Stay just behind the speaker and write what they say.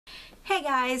Hey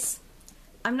guys!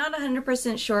 I'm not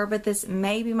 100% sure, but this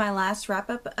may be my last wrap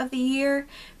up of the year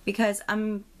because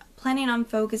I'm planning on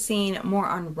focusing more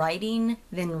on writing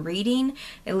than reading,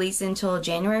 at least until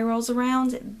January rolls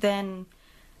around. Then,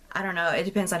 I don't know, it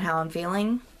depends on how I'm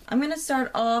feeling. I'm going to start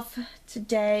off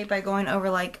today by going over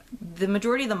like the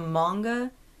majority of the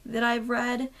manga that I've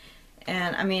read.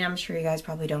 And I mean, I'm sure you guys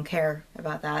probably don't care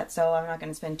about that, so I'm not going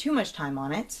to spend too much time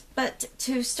on it. But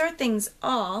to start things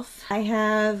off, I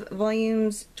have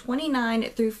volumes 29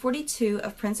 through 42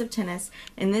 of Prince of Tennis,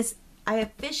 and this, I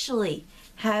officially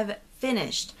have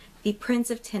finished the Prince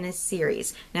of Tennis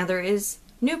series. Now there is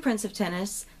new Prince of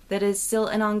Tennis that is still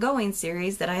an ongoing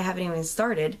series that I haven't even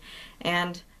started,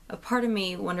 and a part of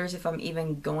me wonders if I'm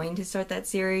even going to start that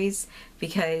series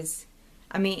because,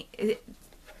 I mean,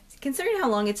 considering how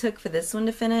long it took for this one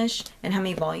to finish and how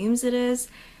many volumes it is,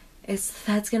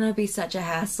 that's gonna be such a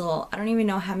hassle. I don't even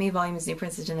know how many volumes New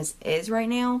Prince of Tennis is right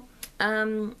now.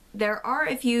 There are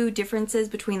a few differences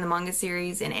between the manga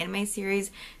series and anime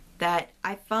series that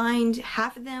I find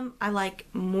half of them I like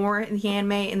more in the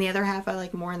anime and the other half I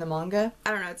like more in the manga.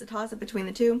 I don't know, it's a toss-up between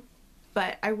the two.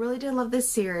 But I really did love this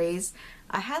series.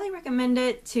 I highly recommend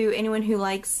it to anyone who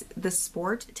likes the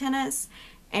sport tennis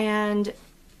and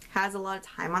has a lot of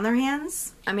time on their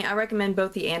hands. I mean, I recommend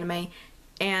both the anime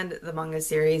and the manga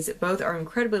series. Both are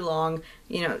incredibly long.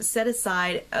 You know, set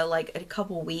aside like a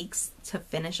couple weeks to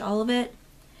finish all of it.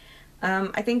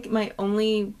 I think my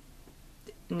only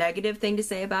negative thing to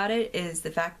say about it is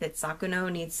the fact that Sakuno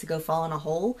needs to go fall in a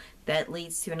hole that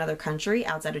leads to another country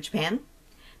outside of Japan.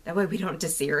 That way we don't have to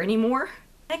see her anymore.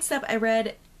 Next up, I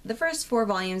read the first 4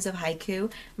 volumes of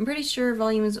Haikyuu. I'm pretty sure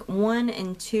volumes 1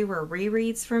 and 2 were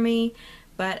rereads for me,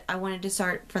 but I wanted to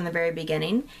start from the very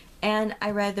beginning, and I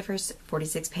read the first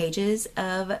 46 pages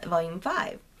of volume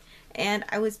 5. And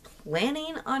I was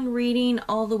planning on reading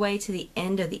all the way to the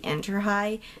end of the Enter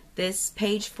High. This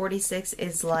page 46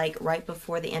 is like right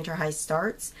before the Enter High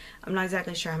starts. I'm not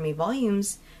exactly sure how many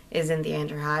volumes is in the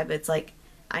Enter High, but it's like,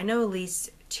 I know at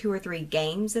least 2 or 3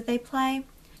 games that they play.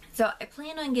 So I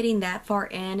plan on getting that far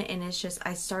in, and it's just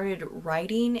I started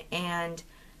writing and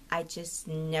I just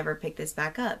never picked this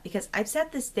back up because I've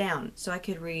set this down so I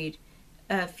could read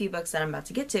a few books that I'm about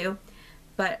to get to,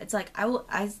 but it's like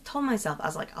I told myself, I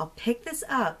was like, I'll pick this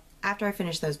up after I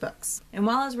finish those books. And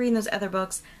while I was reading those other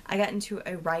books, I got into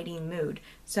a writing mood.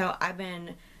 So I've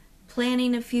been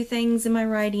planning a few things in my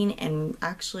writing and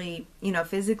actually, you know,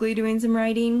 physically doing some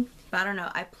writing. But I don't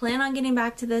know, I plan on getting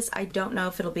back to this. I don't know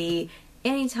if it'll be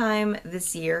anytime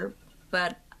this year,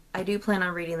 but I do plan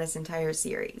on reading this entire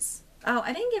series. Oh,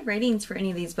 I didn't give ratings for any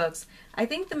of these books. I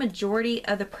think the majority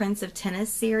of the Prince of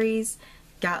Tennis series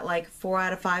got like 4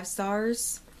 out of 5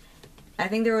 stars. I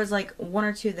think there was like 1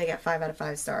 or 2 that got 5 out of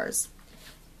 5 stars.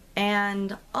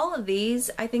 And all of these,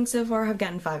 I think so far, have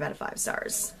gotten 5 out of 5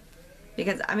 stars.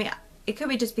 Because, I mean, it could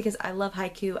be just because I love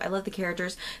Haikyuu, I love the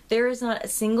characters. There is not a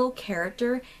single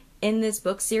character in this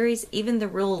book series, even the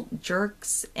real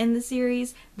jerks in the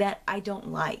series, that I don't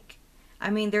like. I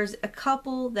mean, there's a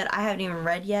couple that I haven't even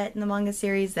read yet in the manga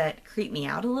series that creep me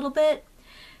out a little bit,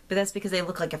 but that's because they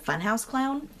look like a funhouse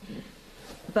clown.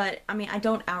 But, I mean, I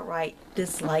don't outright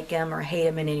dislike them or hate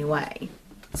them in any way.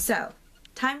 So,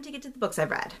 time to get to the books I've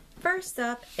read. First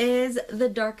up is The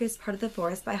Darkest Part of the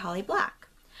Forest by Holly Black.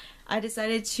 I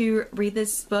decided to read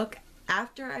this book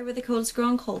after I read The Coldest Girl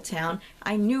in Cold Town.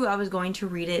 I knew I was going to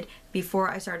read it before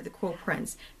I started The Cruel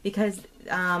Prince because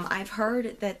I've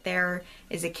heard that there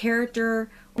is a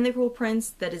character in The Cruel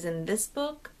Prince that is in this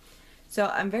book. So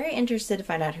I'm very interested to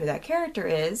find out who that character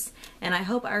is, and I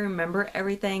hope I remember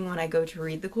everything when I go to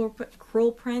read The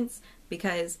Cruel Prince,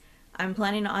 because I'm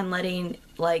planning on letting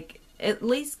like at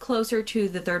least closer to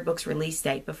the 3rd book's release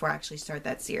date before I actually start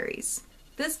that series.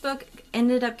 This book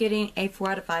ended up getting a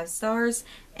 4 out of 5 stars,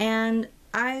 and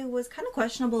I was kind of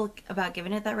questionable about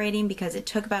giving it that rating because it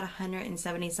took about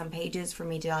 170 some pages for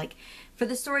me to like, for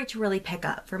the story to really pick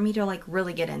up, for me to like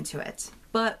really get into it.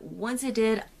 But once it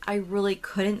did, I really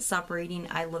couldn't stop reading.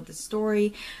 I loved the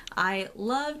story. I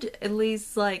loved at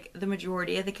least like the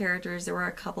majority of the characters. There were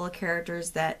a couple of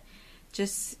characters that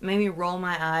just made me roll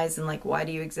my eyes and like, why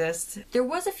do you exist? There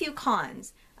was a few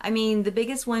cons. I mean, the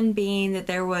biggest one being that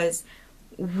there was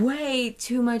way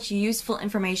too much useful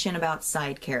information about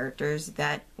side characters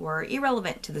that were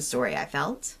irrelevant to the story, I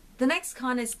felt. The next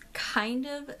con is kind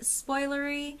of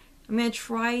spoilery. I'm gonna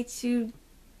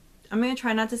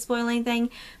try not to spoil anything,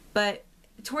 but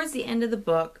towards the end of the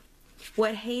book,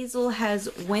 what Hazel has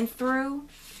went through,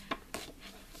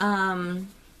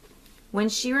 when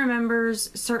she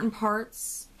remembers certain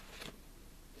parts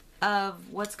of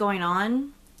what's going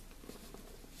on,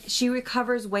 she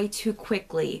recovers way too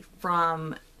quickly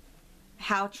from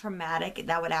how traumatic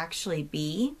that would actually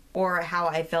be, or how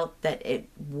I felt that it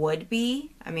would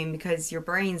be. I mean, because your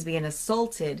brain's being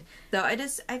assaulted. So I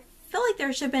feel like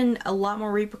there should have been a lot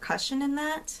more repercussion in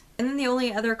that. And then the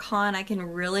only other con I can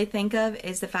really think of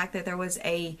is the fact that there was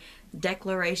a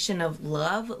declaration of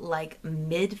love like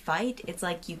mid-fight. It's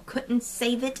like you couldn't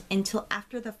save it until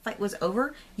after the fight was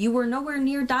over. You were nowhere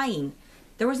near dying.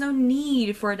 There was no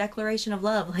need for a declaration of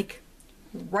love, like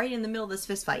right in the middle of this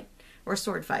fist fight. Or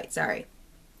sword fight, sorry.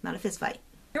 Not a fist fight.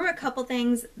 There were a couple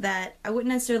things that I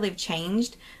wouldn't necessarily have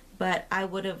changed, but I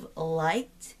would have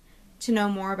liked to know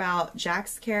more about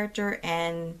Jack's character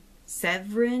and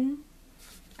Severin.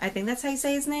 I think that's how you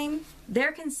say his name.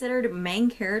 They're considered main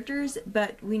characters,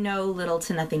 but we know little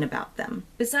to nothing about them.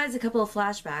 Besides a couple of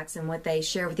flashbacks and what they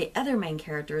share with the other main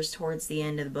characters towards the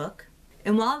end of the book.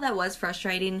 And while that was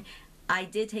frustrating, I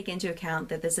did take into account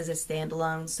that this is a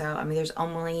standalone, so I mean there's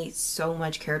only so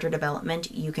much character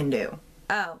development you can do.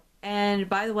 Oh, and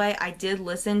by the way, I did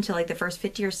listen to like the first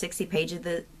 50 or 60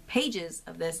 pages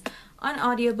of this on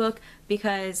audiobook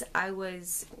because I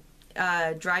was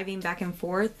driving back and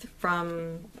forth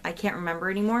from, I can't remember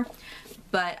anymore,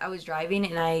 but I was driving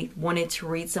and I wanted to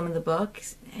read some of the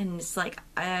books, and it's like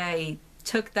I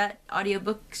took that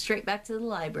audiobook straight back to the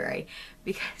library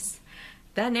because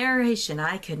that narration,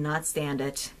 I could not stand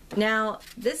it. Now,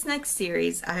 this next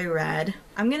series I read,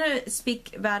 I'm going to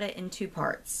speak about it in two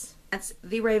parts. That's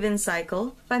The Raven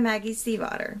Cycle by Maggie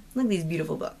Stiefvater. Look at these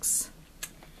beautiful books.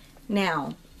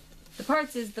 Now, the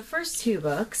parts is the first two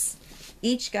books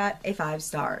each got a 5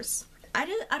 stars. I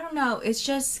don't know, it's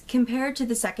just compared to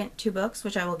the second two books,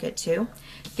 which I will get to,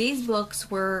 these books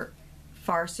were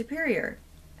far superior.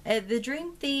 The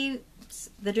Dream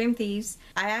Thieves,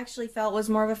 I actually felt was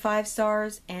more of a 5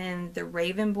 stars, and The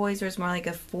Raven Boys was more like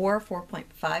a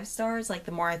 4.5 stars, like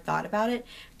the more I thought about it,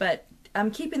 but I'm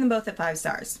keeping them both at 5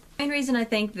 stars. The main reason I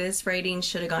think this rating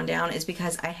should have gone down is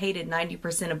because I hated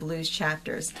 90% of Blue's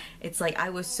chapters. It's like I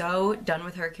was so done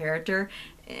with her character,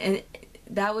 and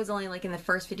that was only like in the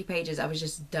first 50 pages, I was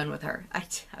just done with her. I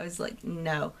was like,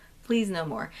 no, please no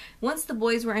more. Once the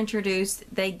boys were introduced,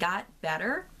 they got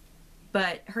better,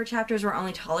 but her chapters were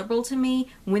only tolerable to me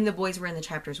when the boys were in the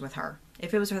chapters with her.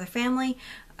 If it was for the family,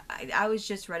 I was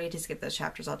just ready to skip those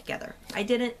chapters altogether. I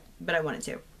didn't, but I wanted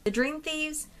to. The Dream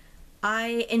Thieves,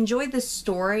 I enjoyed the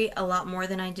story a lot more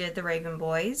than I did the Raven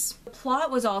Boys. The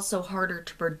plot was also harder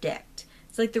to predict.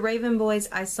 It's like the Raven Boys,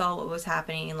 I saw what was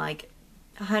happening in like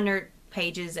 100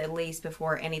 pages at least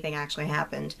before anything actually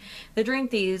happened. The Dream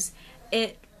Thieves,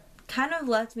 it kind of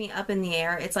left me up in the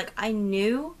air. It's like I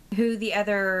knew who the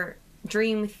other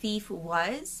dream thief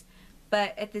was,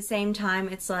 but at the same time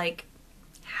it's like,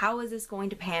 how is this going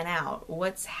to pan out?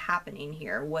 What's happening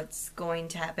here? What's going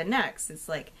to happen next? It's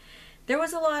like there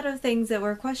was a lot of things that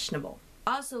were questionable.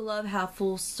 I also love how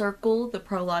full circle the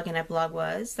prologue and epilogue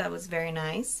was. That was very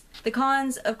nice. The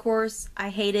cons, of course, I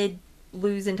hated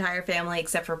Blue's entire family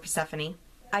except for Persephone.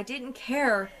 I didn't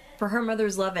care for her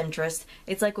mother's love interest.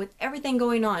 It's like with everything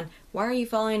going on, why are you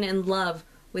falling in love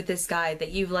with this guy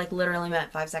that you've like literally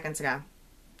met 5 seconds ago?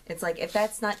 It's like, if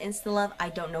that's not insta love, I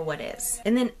don't know what is.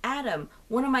 And then Adam,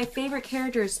 one of my favorite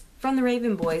characters from the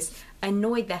Raven Boys,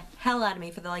 annoyed the hell out of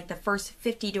me for the first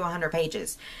 50 to 100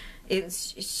 pages. I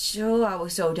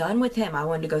was so done with him. I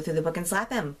wanted to go through the book and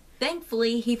slap him.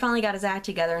 Thankfully, he finally got his act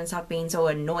together and stopped being so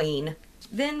annoying.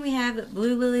 Then we have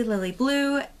Blue Lily Lily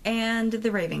Blue and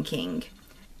The Raven King.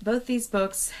 Both these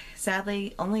books,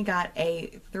 sadly, only got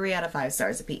a 3 out of 5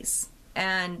 stars apiece.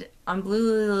 And on Blue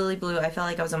Lily Lily Blue, I felt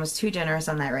like I was almost too generous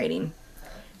on that rating.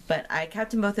 But I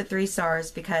kept them both at 3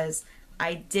 stars because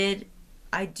I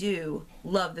do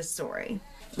love the story.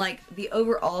 Like, the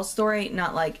overall story,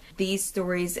 not like these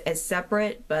stories as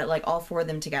separate, but like all 4 of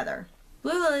them together.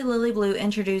 Blue Lily Lily Blue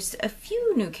introduced a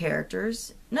few new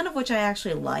characters, none of which I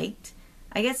actually liked.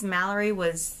 I guess Mallory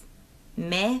was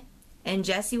meh, and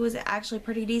Jessie was actually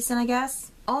pretty decent, I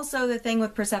guess. Also, the thing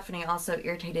with Persephone also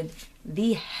irritated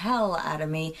the hell out of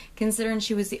me, considering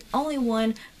she was the only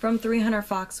one from 300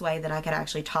 Foxway that I could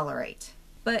actually tolerate.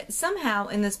 But somehow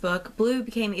in this book, Blue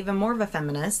became even more of a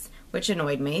feminist, which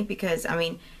annoyed me because, I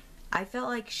mean, I felt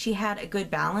like she had a good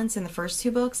balance in the first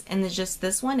 2 books, and then just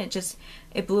this one,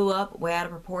 it blew up way out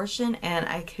of proportion, and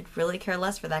I could really care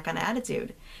less for that kind of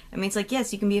attitude. I mean, it's like,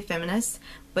 yes, you can be a feminist,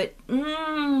 but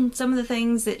some of the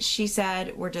things that she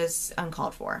said were just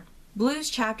uncalled for. Blue's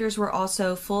chapters were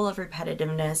also full of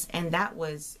repetitiveness, and that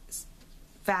was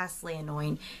vastly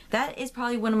annoying. That is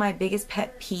probably one of my biggest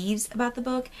pet peeves about the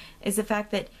book, is the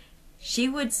fact that she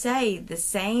would say the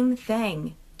same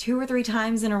thing 2 or 3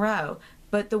 times in a row,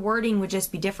 but the wording would just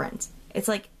be different. It's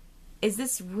like, is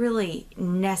this really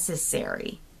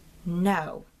necessary?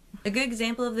 No. A good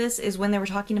example of this is when they were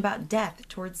talking about death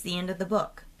towards the end of the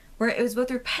book, where it was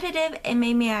both repetitive and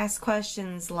made me ask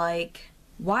questions like,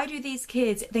 why do these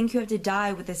kids think you have to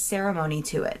die with a ceremony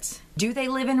to it? Do they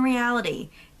live in reality?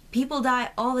 People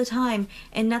die all the time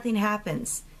and nothing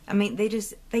happens. I mean,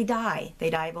 they die. They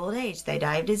die of old age. They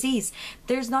die of disease.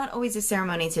 There's not always a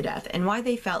ceremony to death. And why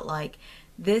they felt like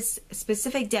this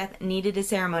specific death needed a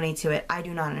ceremony to it, I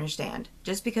do not understand.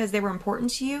 Just because they were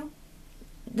important to you,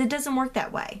 it doesn't work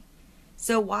that way.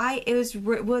 So why it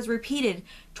was repeated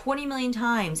 20 million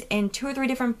times in 2 or 3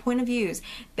 different point of views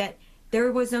that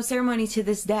there was no ceremony to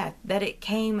this death, that it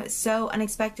came so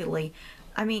unexpectedly.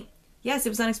 I mean, yes, it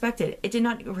was unexpected. It did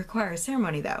not require a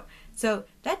ceremony though. So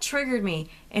that triggered me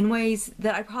in ways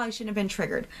that I probably shouldn't have been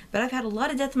triggered. But I've had a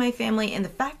lot of death in my family, and the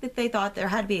fact that they thought there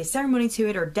had to be a ceremony to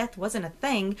it or death wasn't a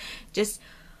thing, just,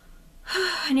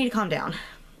 I need to calm down.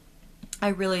 I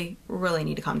really, really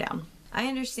need to calm down. I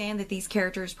understand that these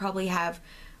characters probably have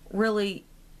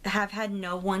had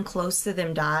no one close to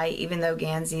them die, even though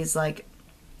Gansey's like,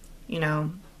 you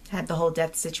know, had the whole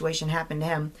death situation happen to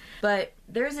him. But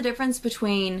there's a difference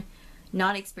between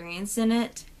not experiencing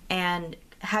it and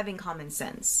having common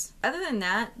sense. Other than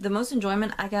that, the most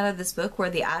enjoyment I got out of this book were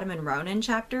the Adam and Ronan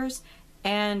chapters.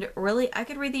 And really, I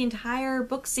could read the entire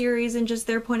book series in just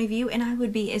their point of view and I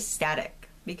would be ecstatic,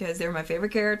 because they're my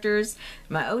favorite characters,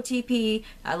 my OTP.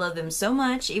 I love them so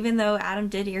much, even though Adam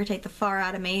did irritate the far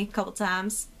out of me a couple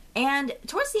times. And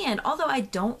towards the end, although I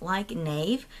don't like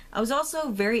Nave, I was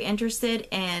also very interested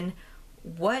in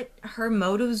what her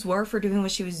motives were for doing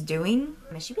what she was doing.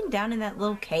 Has she been down in that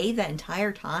little cave that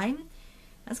entire time?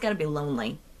 That's gotta be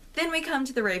lonely. Then we come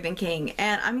to the Raven King,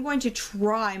 and I'm going to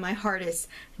try my hardest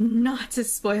not to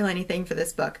spoil anything for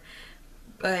this book.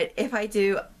 But if I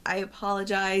do, I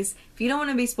apologize. If you don't want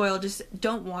to be spoiled, just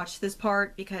don't watch this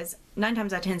part, because 9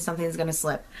 times out of 10 something is going to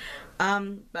slip.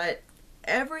 But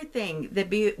everything that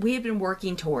we have been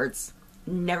working towards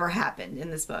never happened in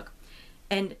this book.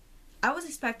 And I was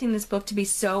expecting this book to be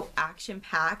so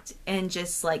action-packed and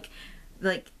just like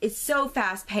it's so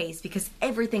fast-paced because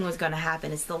everything was going to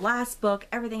happen. It's the last book.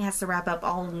 Everything has to wrap up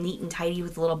all neat and tidy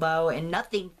with a little bow, and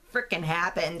nothing frickin'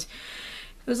 happened.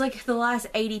 It was like the last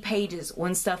 80 pages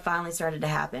when stuff finally started to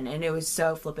happen, and it was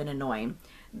so flippin' annoying.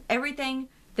 Everything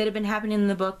that had been happening in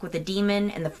the book with the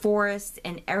demon and the forest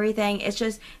and everything, it's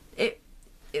just,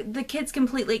 the kids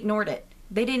completely ignored it.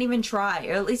 They didn't even try,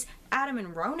 or at least Adam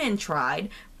and Ronan tried.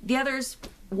 The others,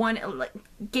 like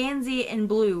Gansey and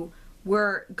Blue,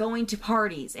 were going to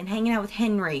parties and hanging out with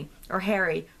Henry or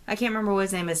Harry. I can't remember what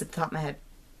his name is at the top of my head.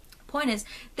 Point is,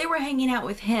 they were hanging out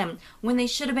with him when they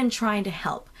should have been trying to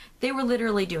help. They were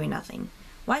literally doing nothing.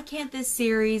 Why can't this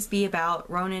series be about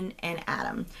Ronan and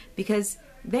Adam? Because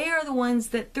they are the ones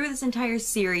that through this entire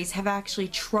series have actually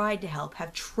tried to help,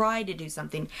 have tried to do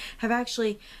something, have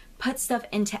actually put stuff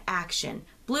into action.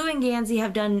 Blue and Gansey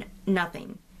have done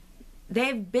nothing.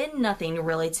 They've been nothing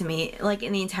really to me, like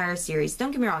in the entire series.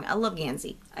 Don't get me wrong, I love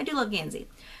Gansey. I do love Gansey.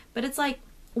 But it's like,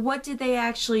 what did they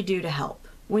actually do to help?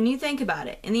 When you think about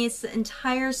it, in this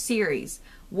entire series,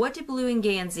 what did Blue and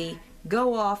Gansey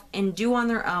go off and do on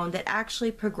their own that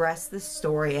actually progressed the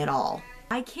story at all?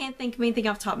 I can't think of anything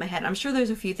off the top of my head. I'm sure there's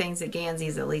a few things that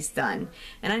Gansey's at least done.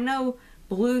 And I know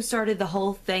Blue started the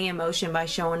whole thing in motion by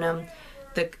showing them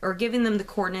or giving them the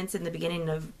coordinates in the beginning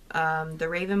of the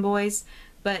Raven Boys.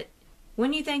 But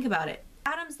when you think about it,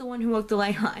 Adam's the one who woke the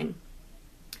ley line.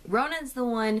 Ronan's the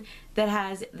one that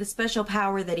has the special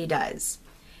power that he does.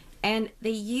 And they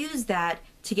use that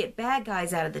to get bad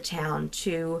guys out of the town,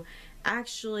 to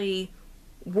actually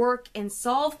work and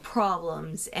solve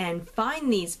problems and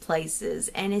find these places.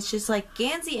 And it's just like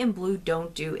Gansey and Blue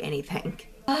don't do anything.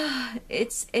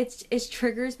 It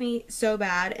triggers me so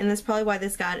bad, and that's probably why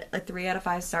this got a 3 out of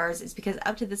 5 stars, is because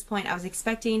up to this point I was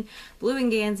expecting Blue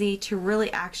and Gansey to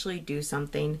really actually do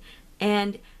something,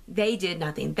 and they did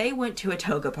nothing. They went to a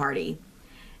toga party.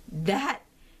 That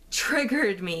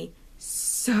triggered me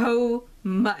so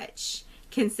much,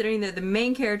 considering they're the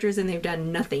main characters and they've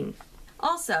done nothing.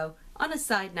 Also, on a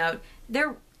side note,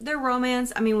 their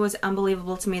romance, I mean, was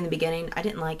unbelievable to me in the beginning. I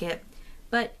didn't like it.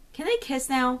 But can they kiss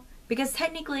now? Because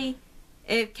technically,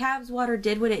 if Cab's Water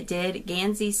did what it did,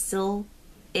 Gansey still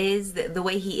is the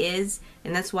way he is,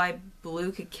 and that's why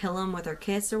Blue could kill him with her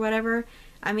kiss or whatever.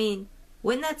 I mean,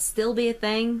 wouldn't that still be a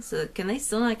thing? So can they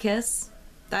still not kiss?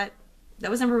 That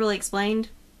was never really explained.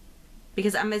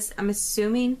 Because I'm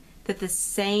assuming that the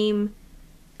same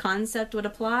concept would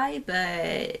apply,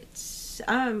 but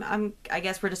I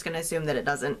guess we're just gonna assume that it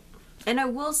doesn't. And I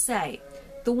will say,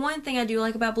 The one thing I do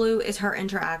like about Blue is her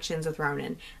interactions with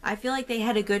Ronan. I feel like they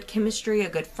had a good chemistry, a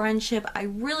good friendship. I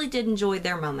really did enjoy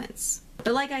their moments.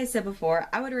 But like I said before,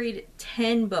 I would read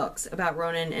 10 books about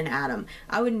Ronan and Adam.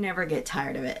 I would never get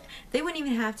tired of it. They wouldn't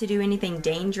even have to do anything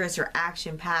dangerous or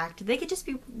action-packed. They could just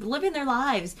be living their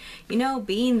lives, you know,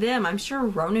 being them. I'm sure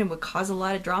Ronan would cause a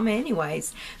lot of drama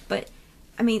anyways. But,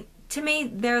 I mean, to me,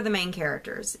 they're the main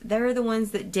characters. They're the ones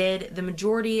that did the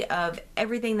majority of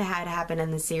everything that had happened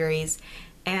in the series.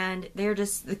 And they're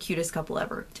just the cutest couple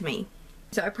ever to me.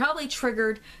 So I probably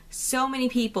triggered so many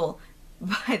people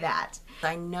by that.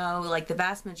 I know like the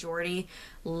vast majority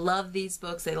love these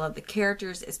books. They love the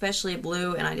characters, especially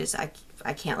Blue, and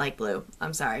I can't like Blue.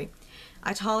 I'm sorry.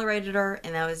 I tolerated her,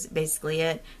 and that was basically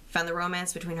it. Found the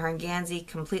romance between her and Gansey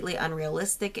completely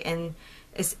unrealistic,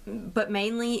 but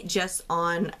mainly just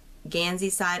on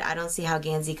Gansey's side. I don't see how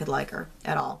Gansey could like her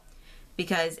at all.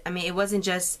 Because, I mean, it wasn't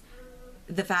just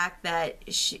the fact that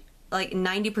she, like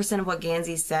 90% of what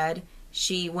Gansey said,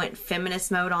 she went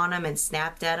feminist mode on him and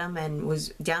snapped at him and was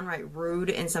downright rude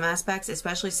in some aspects,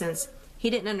 especially since he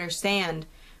didn't understand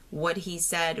what he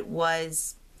said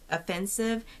was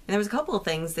offensive. And there was a couple of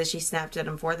things that she snapped at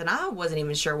him for that I wasn't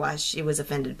even sure why she was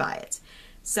offended by it.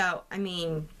 So, I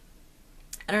mean,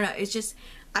 I don't know. It's just,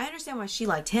 I understand why she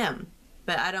liked him,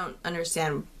 but I don't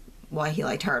understand why he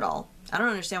liked her at all. I don't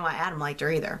understand why Adam liked her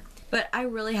either. But I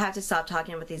really have to stop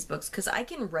talking about these books because I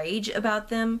can rage about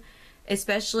them,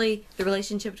 especially the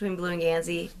relationship between Blue and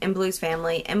Gansey, and Blue's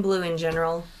family, and Blue in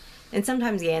general. And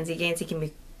sometimes Gansey. Gansey can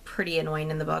be pretty annoying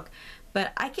in the book.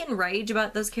 But I can rage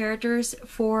about those characters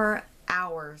for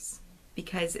hours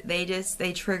because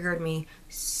they triggered me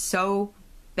so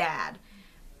bad.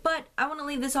 But I want to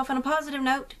leave this off on a positive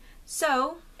note.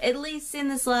 So, at least in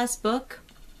this last book,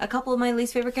 a couple of my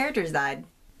least favorite characters died.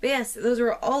 But yes, those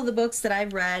were all the books that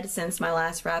I've read since my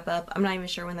last wrap-up. I'm not even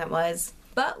sure when that was.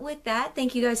 But with that,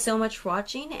 thank you guys so much for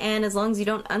watching, and as long as you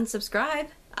don't unsubscribe,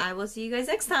 I will see you guys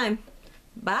next time.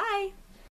 Bye!